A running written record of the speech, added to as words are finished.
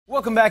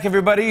Welcome back,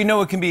 everybody. You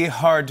know it can be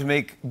hard to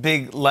make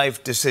big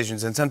life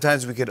decisions, and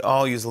sometimes we could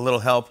all use a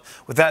little help.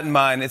 With that in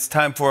mind, it's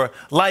time for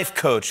Life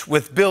Coach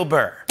with Bill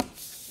Burr.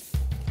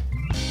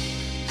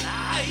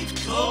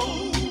 Life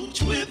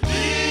Coach with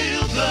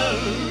Bill Burr.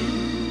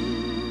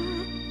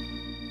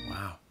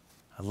 Wow,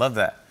 I love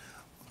that.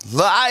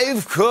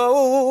 Life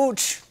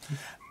Coach.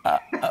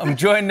 I'm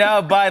joined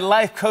now by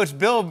Life Coach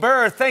Bill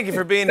Burr. Thank you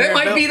for being here, That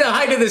might Bill. be the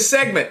height of the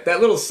segment,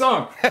 that little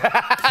song.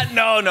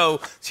 No.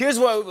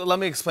 Let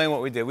me explain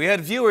what we did. We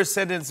had viewers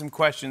send in some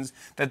questions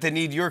that they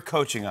need your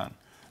coaching on.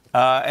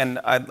 And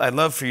I'd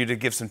love for you to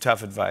give some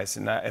tough advice.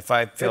 And if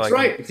I feel That's like...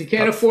 right. If you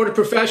can't afford a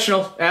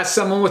professional, ask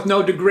someone with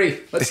no degree.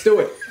 Let's do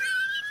it.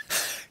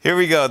 Here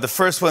we go. The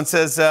first one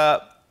says,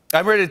 I'm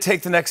ready to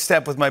take the next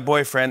step with my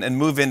boyfriend and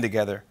move in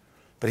together.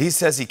 But he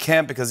says he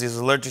can't because he's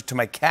allergic to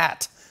my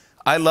cat.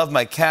 I love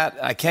my cat.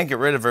 I can't get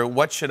rid of her.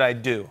 What should I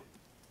do?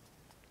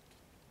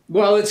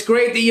 Well, it's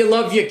great that you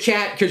love your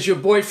cat because your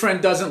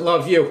boyfriend doesn't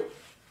love you.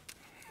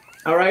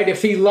 All right?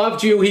 If he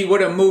loved you, he would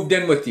have moved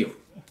in with you.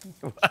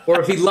 Or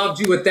if he loved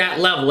you at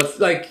that level.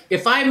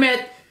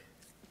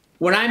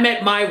 When I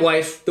met my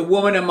wife, the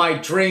woman of my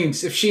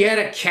dreams, if she had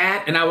a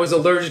cat and I was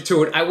allergic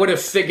to it, I would have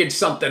figured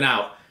something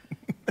out.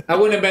 I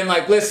wouldn't have been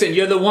like, listen,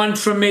 you're the one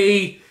for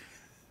me.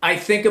 I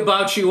think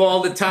about you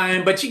all the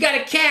time, but you got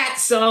a cat,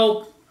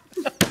 so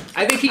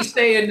I think he's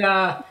saying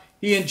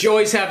he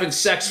enjoys having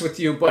sex with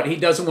you, but he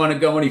doesn't want to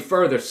go any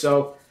further.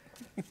 So,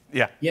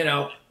 Yeah. you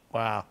know.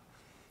 Wow.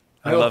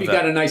 I hope you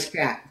got a nice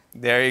cat.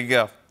 There you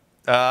go.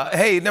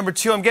 Hey, number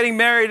 2, I'm getting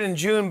married in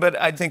June, but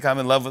I think I'm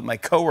in love with my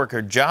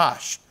coworker,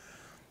 Josh.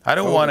 I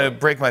don't want to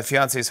break my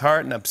fiance's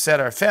heart and upset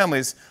our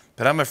families,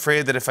 but I'm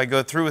afraid that if I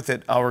go through with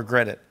it, I'll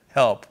regret it.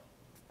 Help.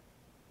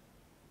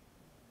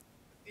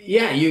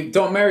 Yeah, you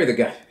don't marry the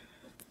guy.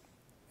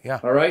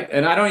 Yeah. All right?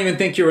 And I don't even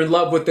think you're in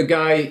love with the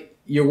guy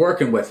you're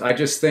working with. I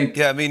just think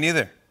Yeah, me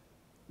neither.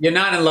 you're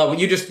not in love.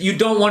 You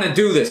don't want to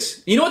do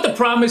this. You know what the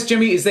problem is,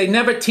 Jimmy, is they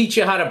never teach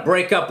you how to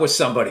break up with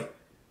somebody.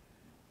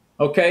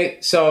 Okay?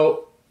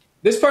 So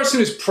this person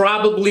has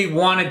probably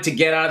wanted to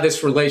get out of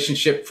this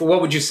relationship for,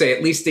 what would you say,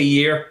 at least a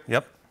year?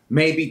 Yep.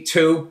 Maybe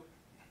 2.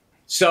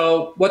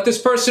 So what this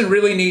person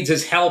really needs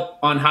is help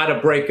on how to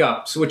break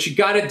up. So what you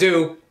got to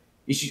do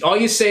is all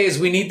you say is,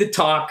 we need to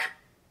talk.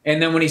 And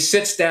then when he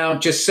sits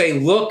down, just say,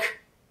 look,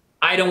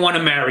 I don't want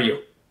to marry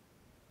you.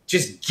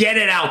 Just get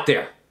it out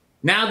there.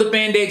 Now the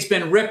Band-Aid's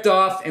been ripped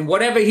off, and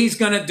whatever he's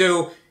going to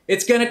do,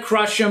 it's going to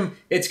crush him.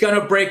 It's going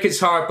to break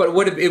his heart. But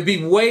it'd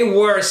be way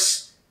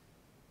worse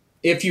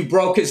if you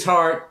broke his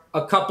heart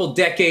a couple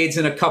decades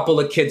and a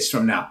couple of kids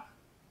from now.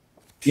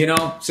 You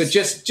know? So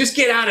just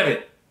get out of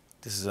it.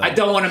 I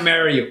don't want to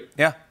marry you.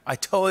 Yeah, I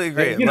totally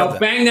agree. You know,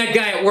 bang that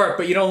guy at work,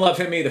 but you don't love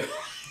him either.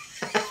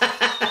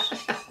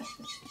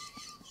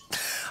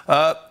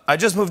 I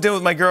just moved in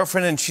with my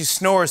girlfriend, and she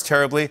snores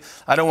terribly.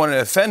 I don't want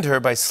to offend her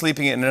by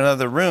sleeping in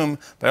another room,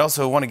 but I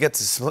also want to get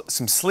to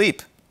some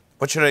sleep.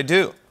 What should I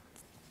do?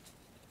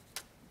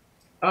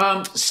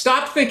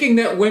 Stop thinking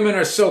that women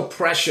are so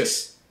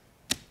precious.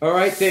 All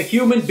right? They're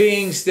human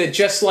beings. They're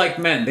just like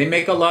men. They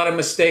make a lot of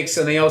mistakes,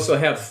 and they also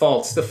have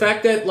faults. The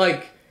fact that,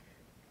 like,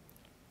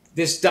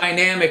 this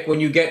dynamic when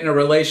you get in a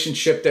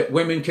relationship that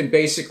women can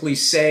basically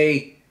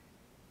say,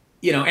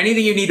 you know,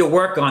 anything you need to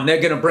work on,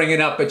 they're going to bring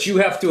it up, but you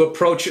have to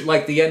approach it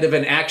like the end of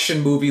an action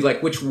movie,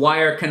 like, which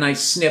wire can I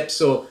snip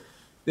so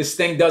this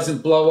thing doesn't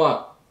blow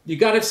up? You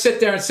got to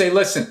sit there and say,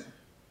 listen,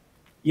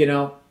 you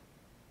know,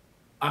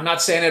 I'm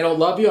not saying I don't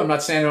love you. I'm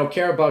not saying I don't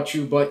care about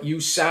you, but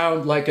you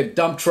sound like a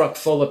dump truck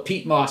full of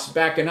peat moss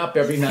backing up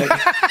every night.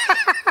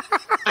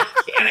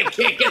 I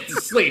can't get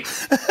to sleep.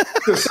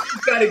 So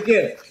something's got to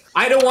give.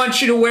 I don't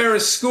want you to wear a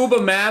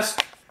scuba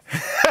mask.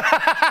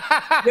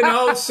 You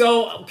know,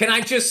 so can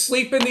I just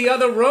sleep in the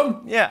other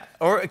room? Yeah,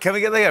 or can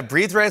we get like a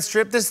breathe right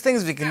strip? There's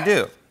things we can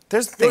do.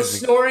 There's Your things.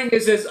 snoring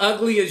is as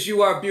ugly as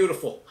you are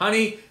beautiful.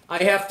 Honey,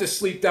 I have to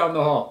sleep down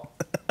the hall.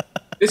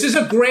 This is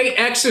a great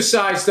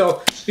exercise,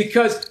 though,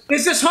 because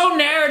there's this whole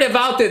narrative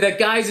out there that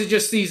guys are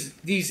just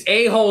these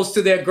a-holes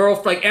to their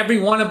girlfriend, like every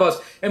one of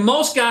us. And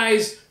most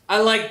guys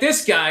are like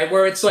this guy,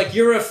 where it's like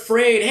you're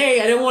afraid,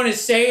 hey, I don't want to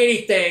say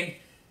anything.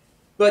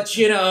 But,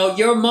 you know,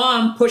 your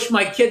mom pushed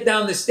my kid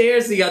down the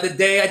stairs the other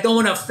day. I don't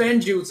want to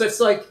offend you. So it's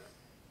like,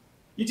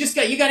 you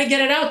got to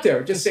get it out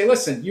there. Just say,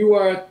 listen, you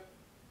are...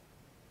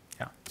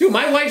 Yeah. Dude,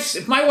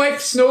 if my wife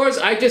snores,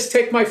 I just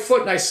take my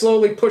foot and I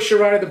slowly push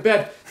her out of the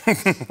bed.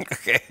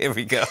 Okay, here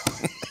we go.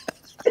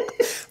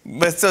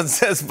 But so it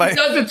says She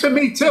does it to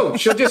me, too.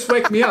 She'll just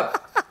wake me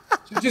up.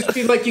 She'll just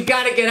be like, you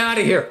got to get out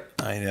of here.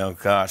 I know,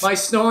 gosh. My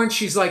snoring,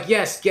 she's like,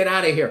 yes, get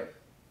out of here.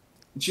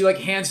 And she like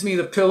hands me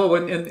the pillow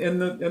and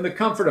the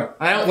comforter.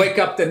 I don't wake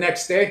up the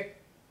next day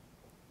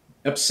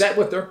upset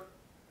with her.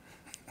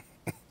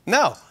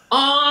 No.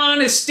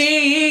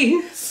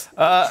 Honesty.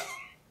 My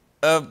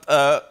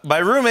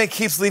roommate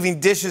keeps leaving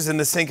dishes in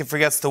the sink and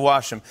forgets to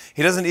wash them.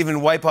 He doesn't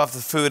even wipe off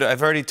the food.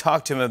 I've already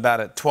talked to him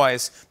about it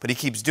twice, but he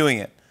keeps doing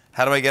it.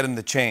 How do I get him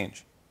to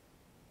change?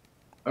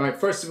 All right,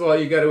 first of all,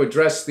 you got to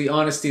address the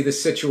honesty of the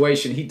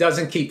situation. He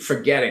doesn't keep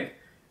forgetting.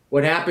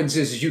 What happens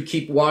is you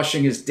keep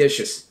washing his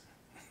dishes,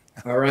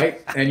 all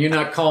right? And you're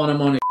not calling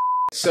him on his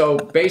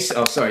so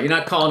you're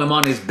not calling him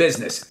on his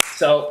business.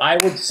 So I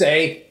would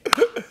say,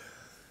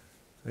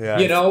 Yeah,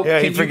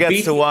 can he you forgets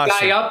beat to wash this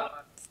guy it.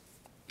 up?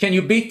 Can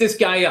you beat this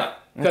guy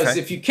up? Because Okay.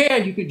 if you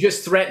can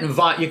just threaten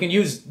you can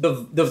use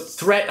the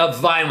threat of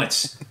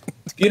violence.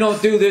 If you don't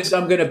do this,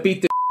 I'm going to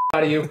beat the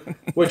out of you,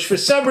 which for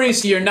some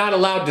reason you're not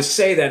allowed to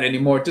say that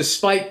anymore,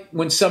 despite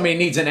when somebody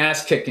needs an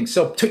ass kicking.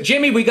 So,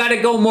 Jimmy, we got to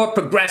go more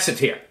progressive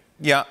here.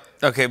 Yeah.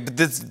 Okay, but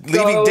this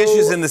leaving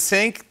dishes in the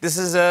sink. This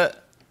is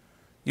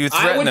you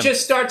threaten I would him.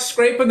 just start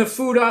scraping the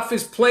food off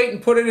his plate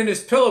and put it in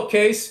his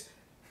pillowcase.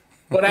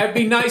 But I'd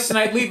be nice and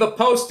I'd leave a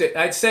Post-it.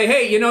 I'd say,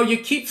 hey, you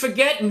keep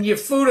forgetting your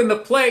food in the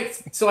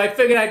plate, so I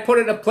figured I'd put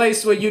it in a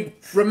place where you'd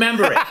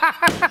remember it.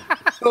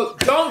 So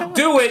don't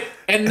do it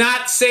and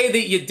not say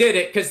that you did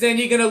it, because then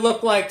you're gonna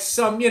look like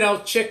some,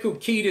 chick who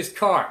keyed his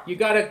car. You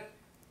gotta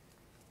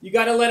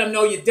let him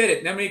know you did it.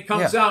 And then when he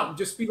comes out, and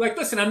just be like,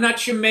 listen, I'm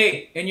not your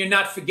maid, and you're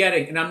not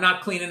forgetting, and I'm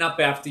not cleaning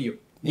up after you.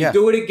 You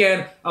do it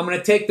again, I'm going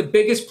to take the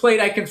biggest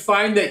plate I can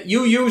find that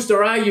you used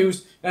or I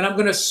used, and I'm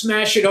going to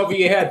smash it over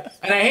your head.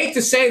 And I hate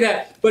to say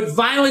that, but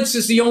violence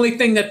is the only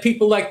thing that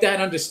people like that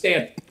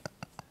understand.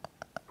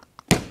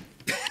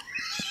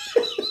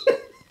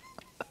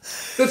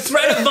 The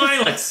threat of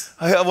violence.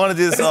 I want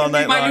to do this all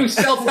night my long. new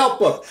self-help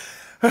book.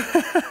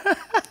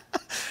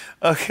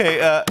 Okay,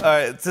 all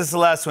right. This is the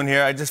last one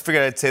here. I just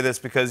figured I'd say this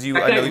because you.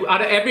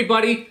 Out of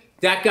everybody,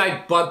 that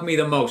guy bugged me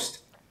the most.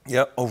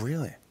 Yep. Oh,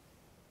 really?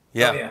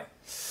 Yeah. Oh, yeah.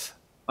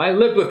 I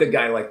lived with a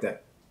guy like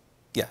that.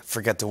 Yeah,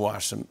 forget to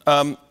wash them.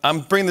 I'm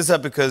bringing this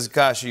up because,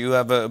 gosh, you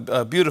have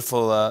a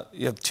beautiful,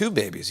 you have two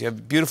babies. You have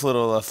a beautiful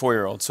little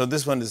 4-year-old. So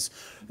this one is,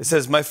 it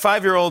says, my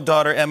 5-year-old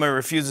daughter, Emma,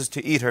 refuses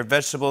to eat her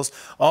vegetables.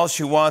 All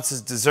she wants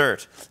is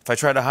dessert. If I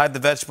try to hide the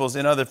vegetables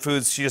in other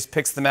foods, she just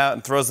picks them out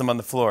and throws them on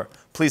the floor.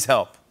 Please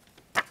help.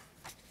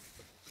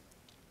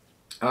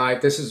 All right,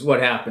 this is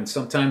what happens.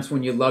 Sometimes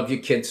when you love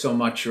your kid so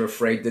much, you're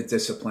afraid to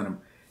discipline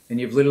them.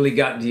 And you've literally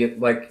gotten to,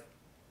 like,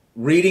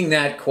 reading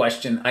that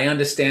question, I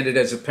understand it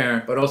as a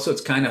parent, but also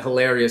it's kind of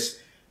hilarious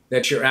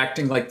that you're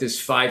acting like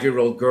this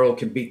 5-year-old girl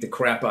can beat the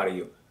crap out of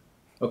you.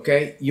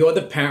 Okay? You're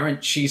the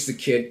parent, she's the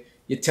kid.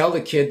 You tell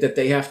the kid that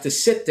they have to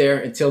sit there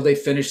until they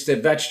finish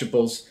their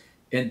vegetables,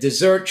 and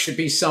dessert should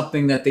be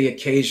something that they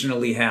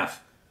occasionally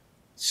have.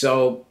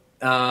 So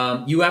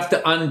you have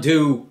to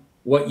undo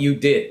what you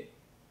did,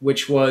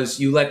 which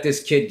was you let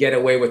this kid get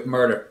away with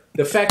murder.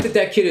 The fact that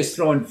that kid is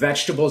throwing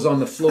vegetables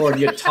on the floor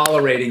and you're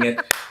tolerating it,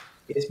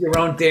 it's your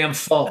own damn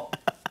fault.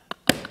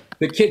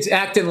 The kid's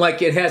acting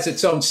like it has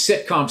its own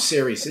sitcom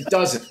series. It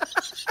doesn't.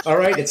 All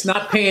right? It's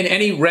not paying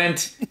any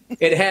rent.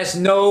 It has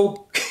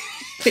no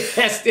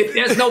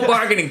no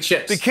bargaining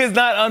chips. The kid's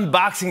not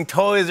unboxing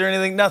toys or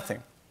anything,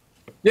 nothing.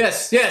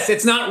 Yes,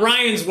 it's not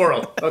Ryan's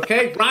World,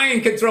 okay?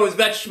 Ryan can throw his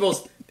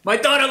vegetables. My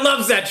daughter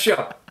loves that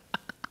show.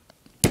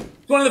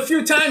 It's one of the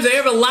few times I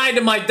ever lied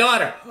to my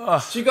daughter.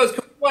 She goes,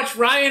 can we watch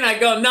Ryan? I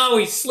go, no,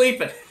 he's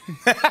sleeping.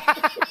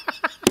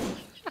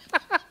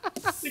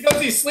 She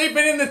goes, he's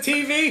sleeping in the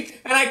TV,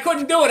 and I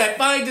couldn't do it. I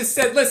finally just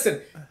said,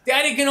 listen,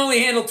 Daddy can only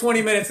handle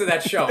 20 minutes of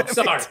that show. I'm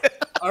sorry.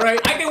 All right?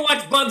 I can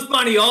watch Bugs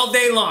Bunny all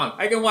day long.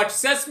 I can watch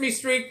Sesame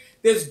Street.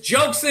 There's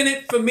jokes in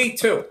it for me,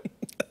 too.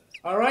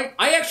 All right?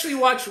 I actually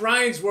watch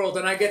Ryan's World,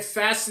 and I get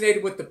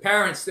fascinated with the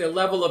parents, their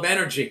level of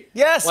energy.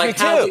 Yes, like me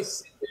too. how they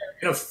sit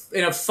there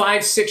in a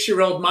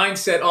 5-6-year-old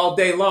mindset all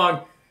day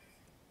long.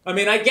 I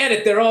mean, I get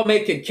it. They're all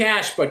making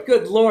cash, but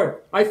good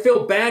Lord, I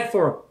feel bad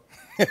for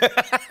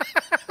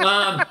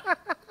them.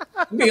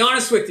 To be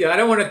honest with you, I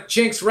don't want to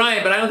jinx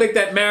Ryan, but I don't think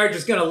that marriage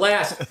is going to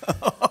last.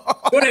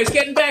 But anyways,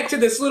 getting back to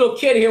this little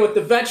kid here with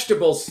the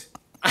vegetables,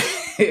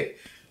 you're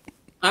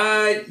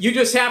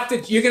going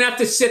to have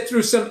to sit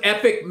through some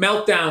epic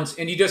meltdowns,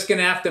 and you're just going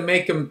to have to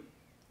make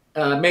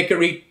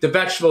her eat the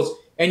vegetables,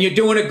 and you're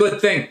doing a good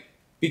thing,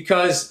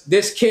 because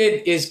this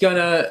kid is going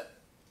to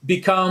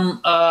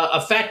become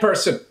a fat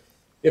person.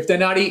 If they're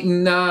not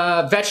eating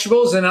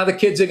vegetables, and other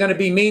kids are going to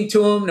be mean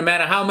to them, no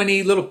matter how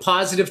many little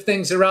positive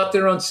things are out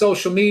there on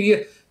social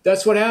media,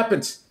 that's what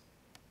happens.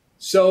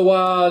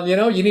 So,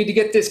 you need to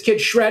get this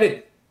kid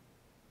shredded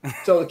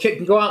so the kid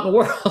can go out in the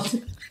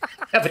world,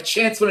 have a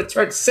chance when it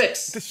turns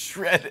 6.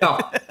 Shredded. No.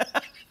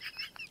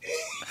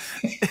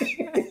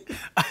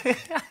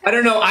 I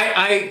don't know.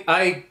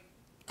 I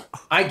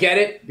get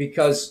it,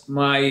 because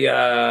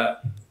my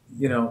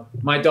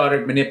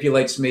daughter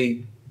manipulates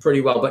me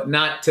pretty well, but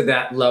not to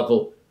that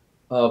level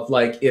of,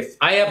 like, if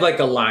I have like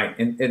a line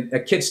and a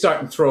kid's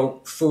starting to throw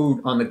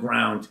food on the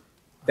ground,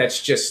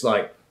 that's just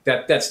like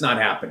that's not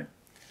happening.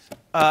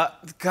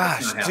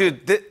 Gosh,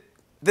 dude,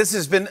 this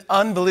has been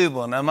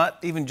unbelievable, and I'm not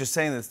even just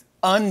saying this.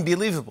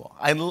 Unbelievable.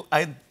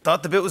 I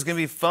thought the bit was going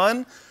to be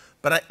fun,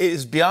 but it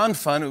was beyond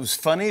fun. It was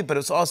funny, but it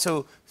was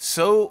also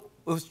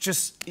it was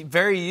just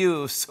very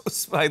you. It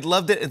was I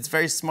loved it. It's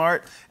very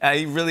smart.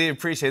 I really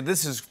appreciate it.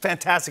 This is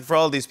fantastic for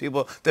all of these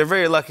people. They're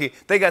very lucky.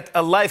 They got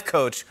a life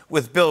coach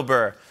with Bill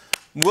Burr.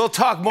 We'll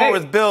talk more Hey.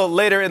 with Bill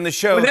later in the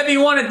show. Whenever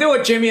you want to do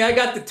it, Jimmy, I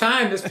got the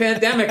time. This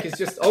pandemic has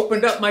just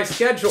opened up my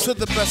schedule. To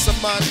the best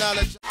of my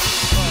knowledge.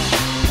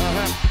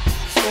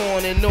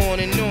 On and on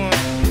and on.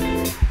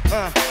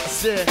 I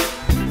said,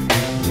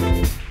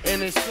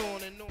 and it's on.